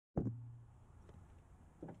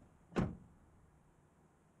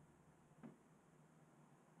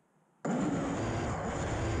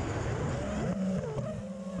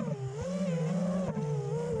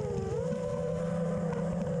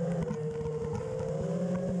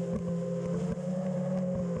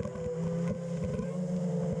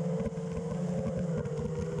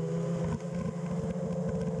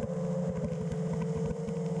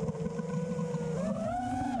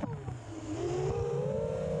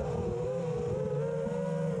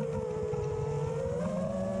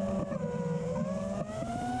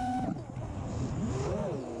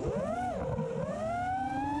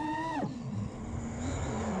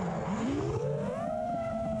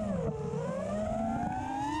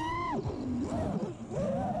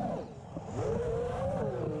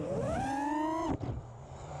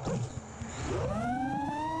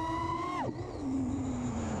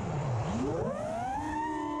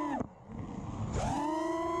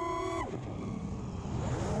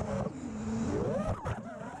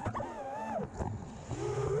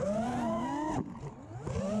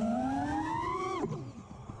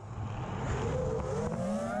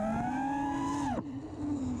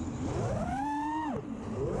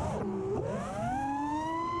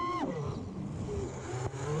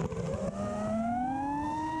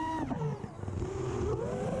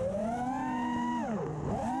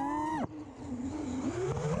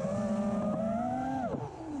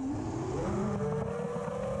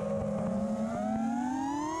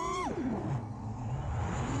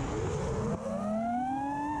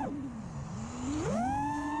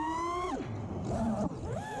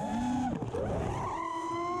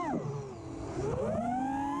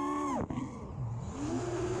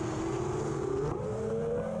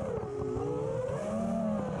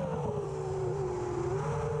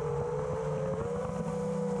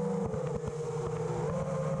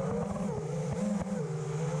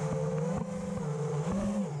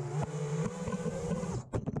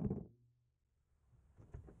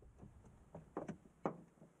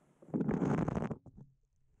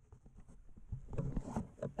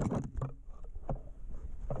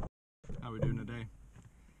How we doing today?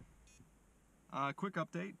 Quick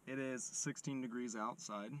update. It is 16 degrees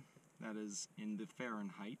outside. That is in the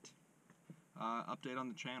Fahrenheit. Update on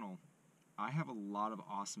the channel. I have a lot of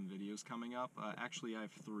awesome videos coming up. Actually, I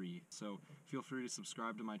have 3. So feel free to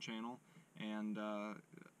subscribe to my channel, and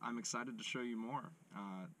I'm excited to show you more.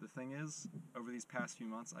 The thing is, over these past few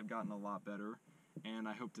months, I've gotten a lot better, and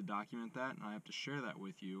I hope to document that, and I have to share that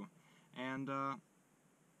with you. And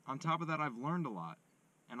on top of that, I've learned a lot.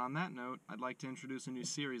 And on that note, I'd like to introduce a new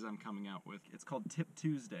series I'm coming out with. It's called Tip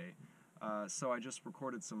Tuesday. So I just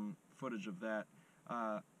recorded some footage of that.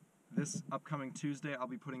 This upcoming Tuesday, I'll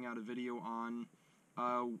be putting out a video on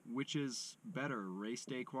which is better, race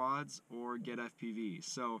day quads or get FPV.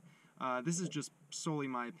 So this is just solely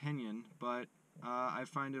my opinion, but I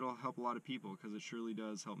find it'll help a lot of people because it surely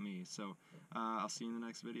does help me. So I'll see you in the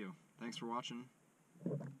next video. Thanks for watching.